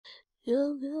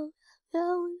Go, go,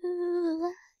 go,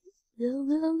 go, go,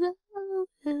 go, go,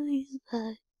 go,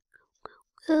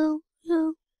 go,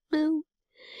 go, go,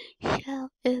 shout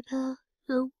it out,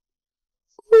 go.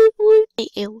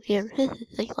 Yêu here, this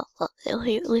is like a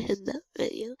here within the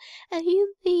video, and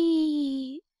you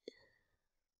be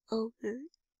over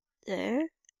there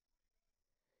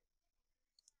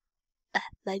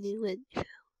at my new intro,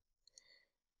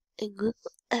 and good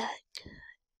luck,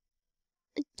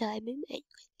 Diamond Maker.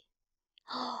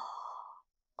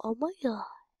 Oh my god,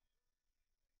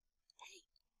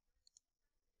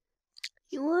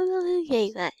 you wanna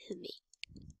say that to me?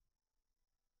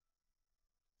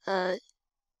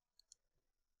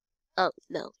 Oh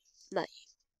no, not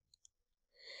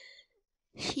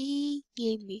you. She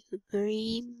gave me a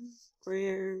green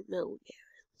rare milk.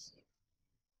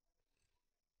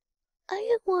 I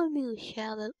just want to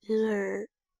shout out to her.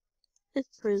 This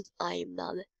proves I am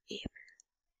not a gamer.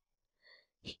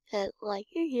 She said, like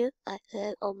your gift. I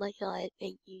said, oh my god,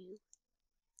 thank you.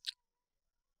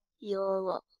 You're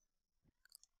welcome.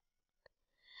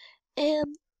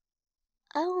 And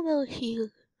I don't know if she's a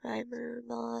subscriber or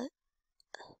not.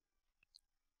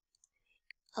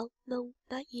 Oh no,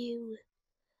 not you.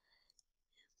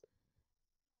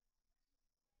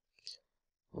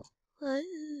 What?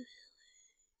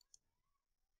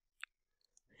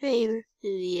 Favorite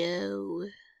video.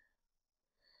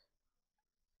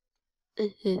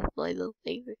 This is my most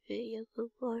favorite video so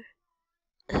far.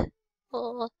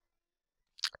 Oh,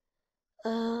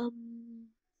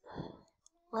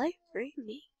 life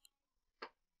streaming.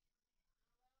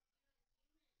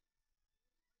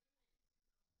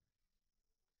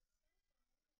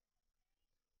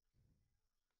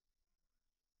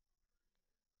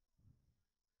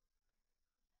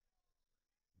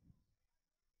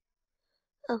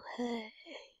 Okay.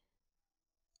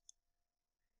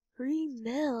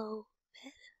 Remel.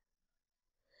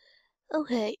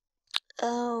 Okay.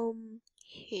 Channel.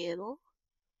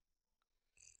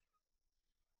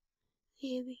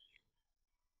 Maybe.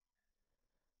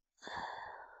 I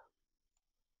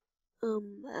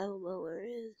don't know where it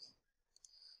is.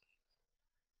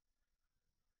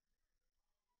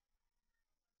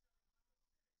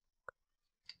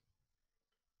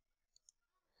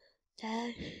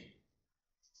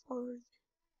 Dashboard.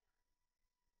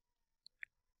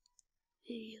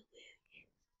 Video.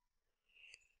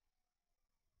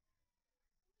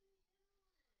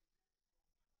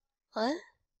 What?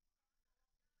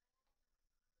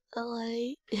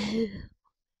 Alright.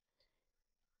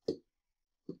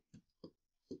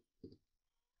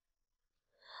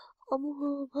 I'm a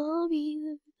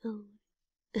hobby. I'm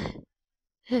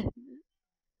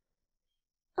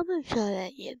gonna try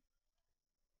that again.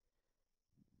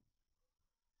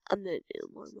 I'm gonna do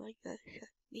more Minecraft shut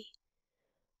me.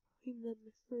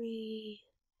 Remember free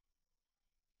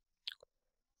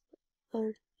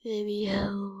or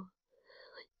video.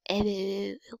 Edit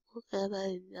it. I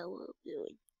don't know what I'm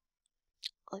doing.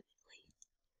 Honestly.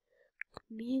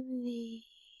 Community.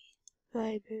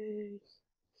 Subscribers.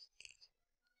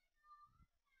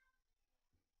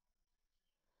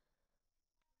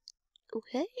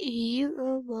 Okay, here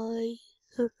are my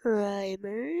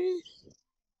subscribers.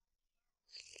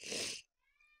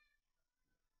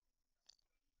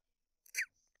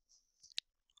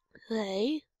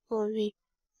 Okay, for me,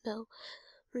 no,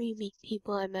 meet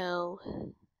people I know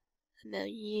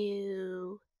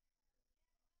you.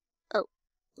 Oh,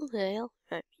 okay, I'll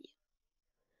subscribe to you.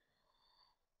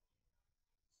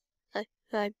 I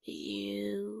subscribe to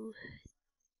you.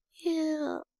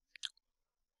 Yeah.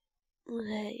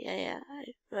 Okay, yeah, I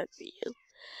subscribe to you.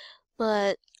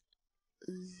 But,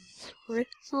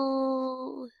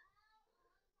 Crystal,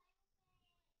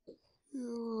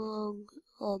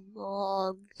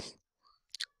 logs.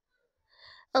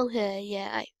 Okay,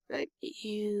 yeah, I subscribe to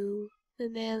you. The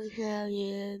Man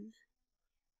Italian.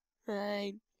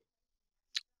 Right.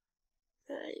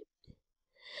 Right.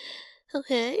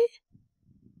 Okay.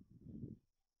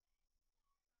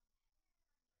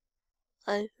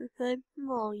 I subscribe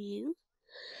to all you.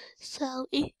 So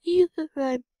if you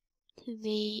subscribe to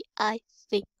me, I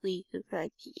think we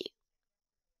subscribe to you.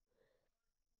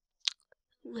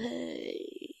 Hey.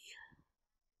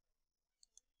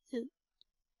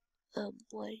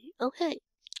 Wait. Okay.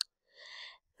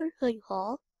 First thing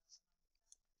all,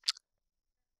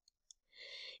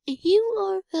 if you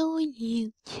are a fellow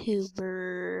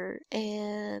YouTuber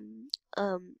and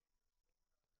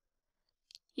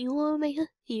you wanna make a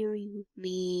series with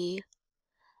me,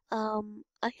 I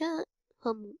got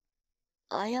some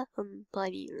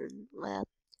buddy left.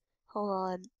 Hold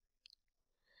on.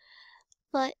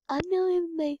 But I'm gonna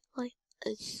make like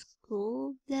a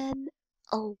school then.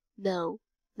 Oh No,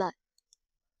 not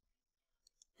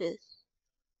this.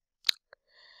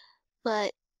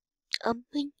 But I'm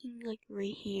thinking like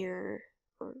right here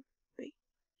or right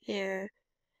there.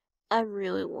 I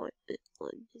really want this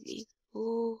one to be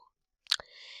full.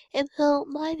 And so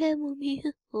my name will be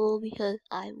full because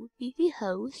I will be the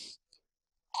host.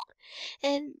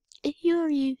 And if you're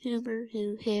a YouTuber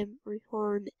who can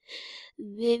record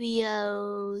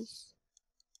videos,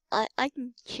 I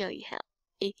can show you how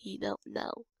if you don't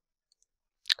know.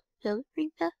 So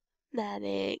bring the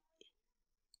Matic,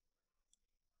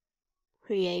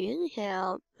 create an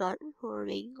account, start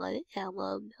recording, let it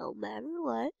download no matter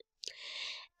what,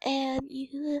 and you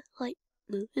can just like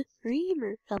move the stream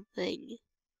or something.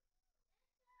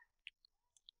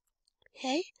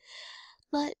 Okay?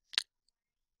 But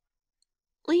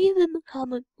leave in the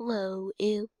comment below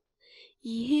if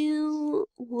you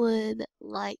would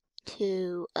like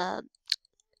to, like,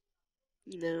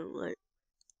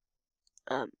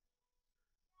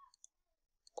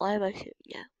 why am I shooting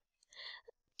now?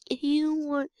 If you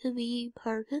want to be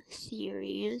part of the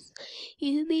series,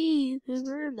 you can be a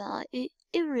YouTuber or not, it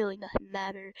really doesn't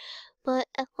matter. But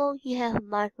as long as you have a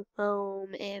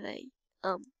microphone and a,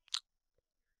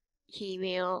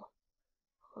 Gmail,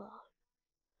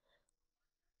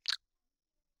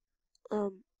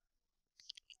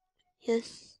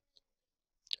 just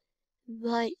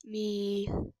invite me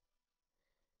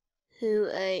to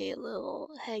a little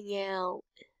hangout,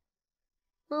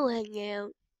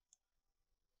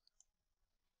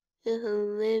 just a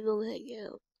little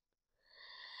hangout.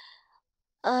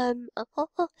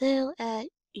 Also at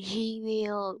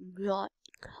gmail.com.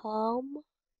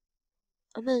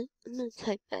 I'm gonna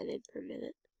type that in for a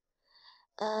minute.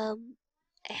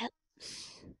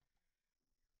 Apps.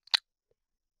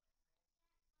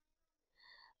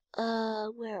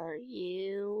 Where are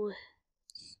you?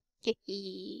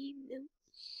 Sticky notes.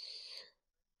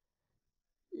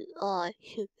 Oh, I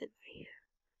should have been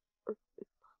right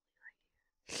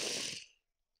here.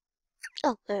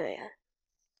 Oh, there we are.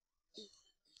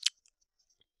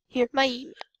 Here's my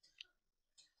email.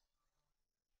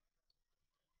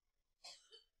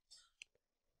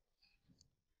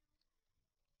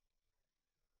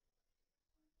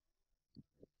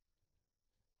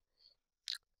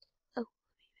 Oh,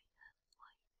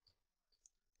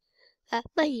 that's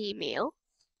my email.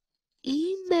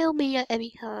 Email me at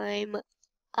any time.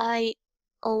 I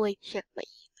always check my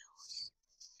emails.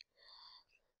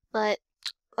 But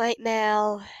right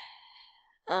now,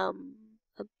 I'm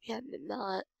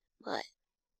not, but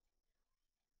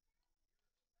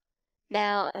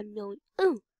now I'm going,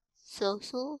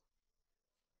 social,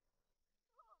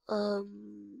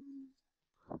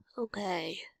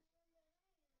 okay.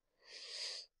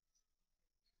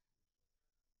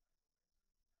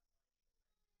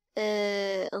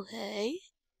 Okay.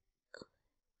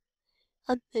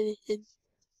 I'm finishing,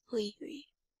 please read.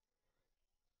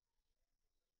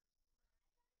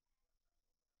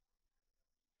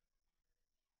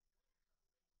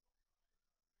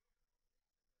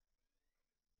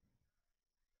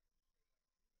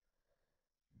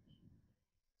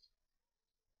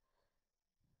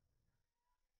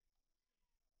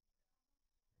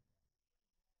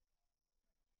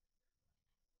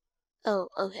 Oh,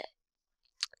 okay.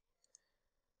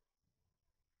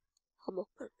 Almost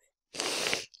perfect.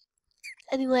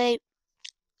 Anyway,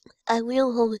 I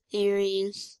will hold a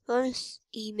series. First,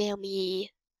 email me,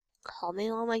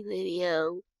 comment on my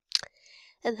video,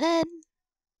 and then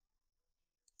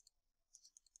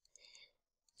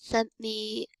send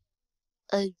me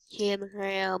a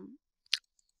Jamgram.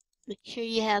 Make sure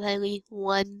you have at least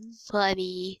one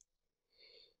buddy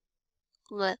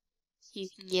left you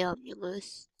can get on your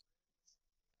list.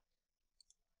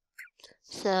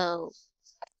 So,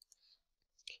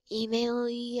 email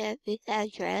me at this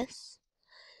address.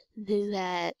 Do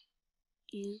that.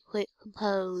 You click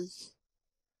compose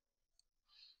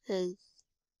as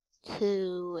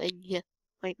to and just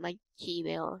like my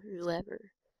Gmail or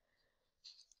whoever.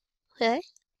 Okay?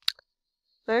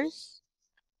 First,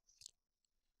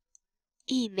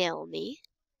 email me.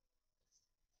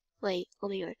 Wait, let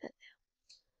me write that down.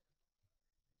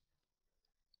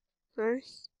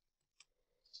 First,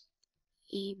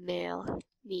 email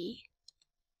me.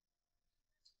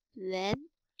 Then,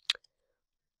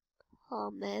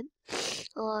 comment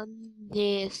on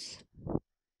this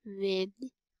video.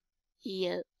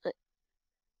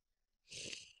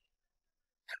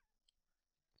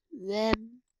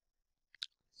 Then,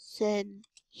 send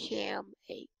Sham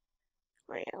a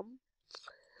gram.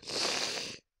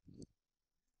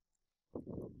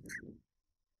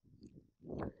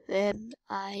 Then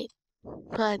I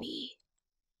buddy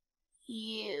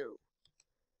you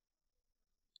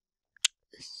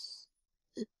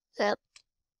Except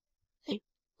a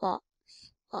fox,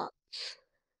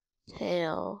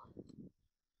 tail,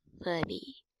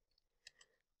 bunny,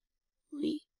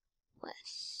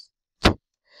 request.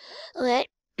 Okay.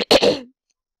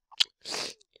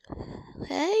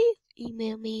 Okay,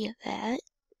 email me that.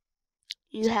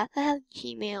 You have to have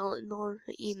Gmail in order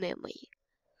to email me.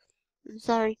 I'm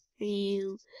sorry for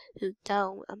you who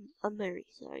don't. I'm very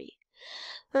sorry.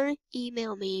 First,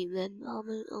 email me, then I'll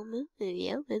move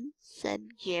video, then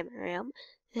send jam around,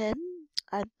 then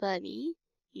I'm bunny.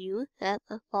 You have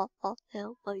a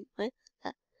tail bunny with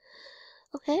that.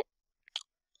 Okay?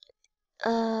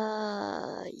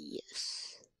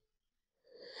 Yes.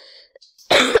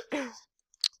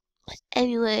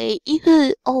 Anyway, you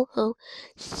could also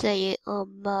say it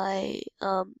on my,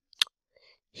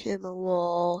 channel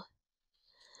wall.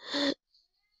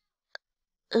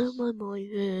 Oh my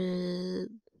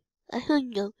boyfriend. I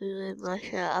couldn't go through in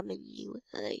Russia, I'm in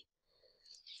USA.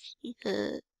 You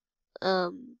could,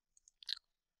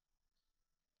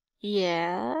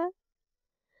 yeah.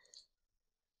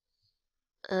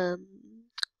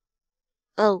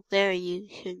 Oh, very you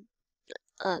should,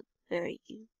 very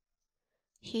you.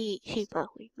 She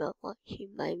probably not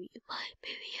watching my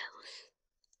videos.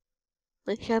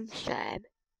 Which I'm sad.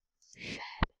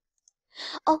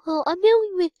 Although I'm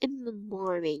doing it in the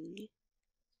morning.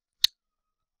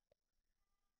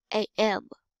 AM.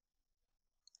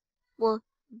 Well,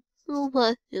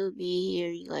 we'll be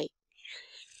hearing like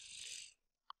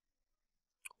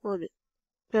 30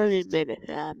 minutes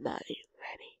and I'm not even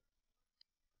ready.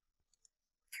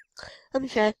 I'm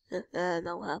stressed that I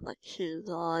don't have my shoes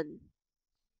on.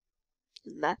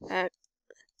 My hat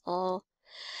all.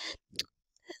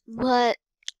 But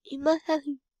you must have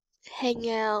to hang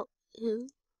out.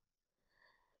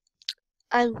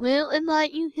 I will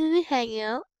invite you to the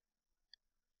hangout.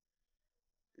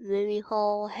 Maybe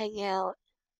hall hangout.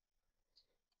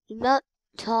 Do not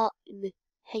talk in the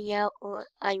hangout or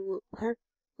I will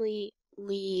personally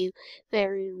leave.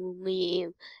 Barry will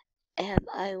leave. And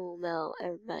I will know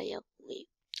everybody else will leave.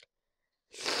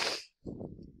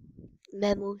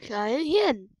 Then we'll try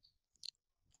again.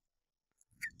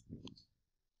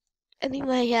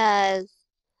 Anyway, guys.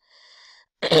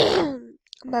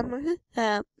 Remember the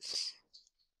steps.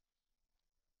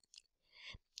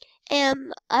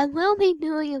 And I will be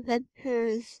doing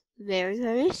adventures very,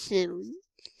 very soon.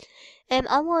 And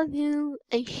I want to do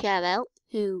a shout out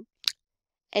to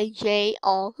AJ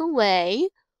all the way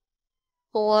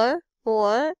for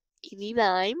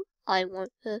 89. I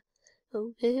want to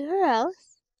go to her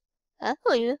house.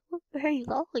 Actually, this looks very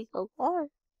lovely so far.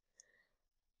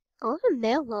 I want to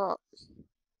nail up.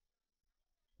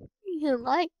 You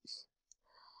likes.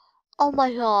 Oh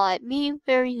my god, me and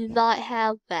Fairy do not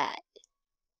have that.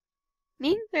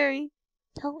 Me and Fairy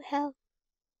don't have.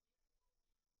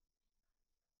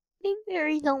 Me and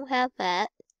Fairy don't have that.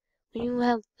 We don't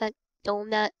have that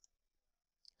donut.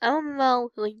 I don't know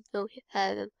if we can go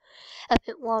have them. If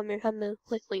it warmer, I'm gonna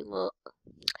quickly look.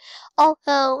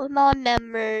 Also, my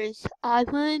members, I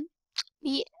would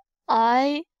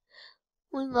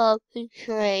love to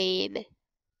trade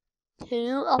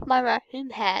 2 of my Russian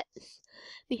hats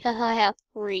because I have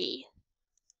 3.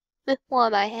 This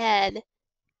one I had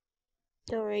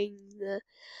during the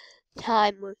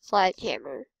time with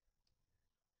Sledgehammer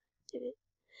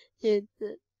did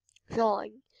the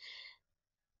drawing.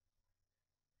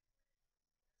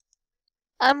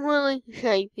 I'm willing to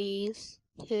trade these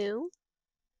 2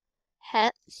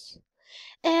 hats,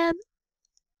 and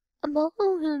I'm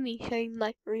also going to be trading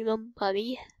my Freedom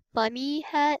Bunny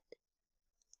hat.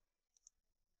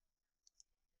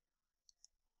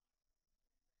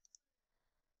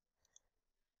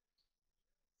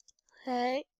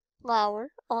 Okay,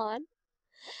 flower on.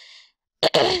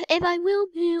 And I will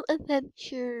do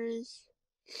adventures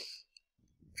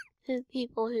to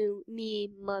people who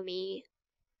need money.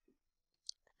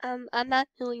 I'm not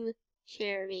doing with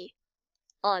charity,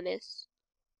 honest.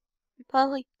 You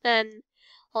probably spend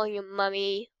all your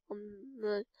money on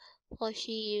the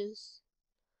plushies.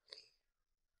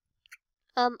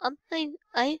 I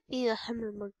need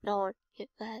 $100 more to get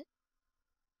that.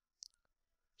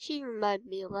 She reminded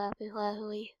me of Laffy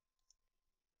Laffy.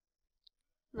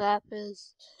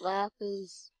 Lapis.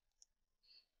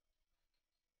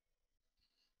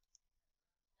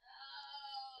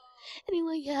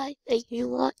 Anyway, guys, thank you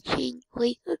for watching.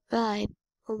 Please subscribe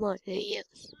for more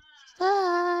videos.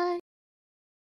 Bye!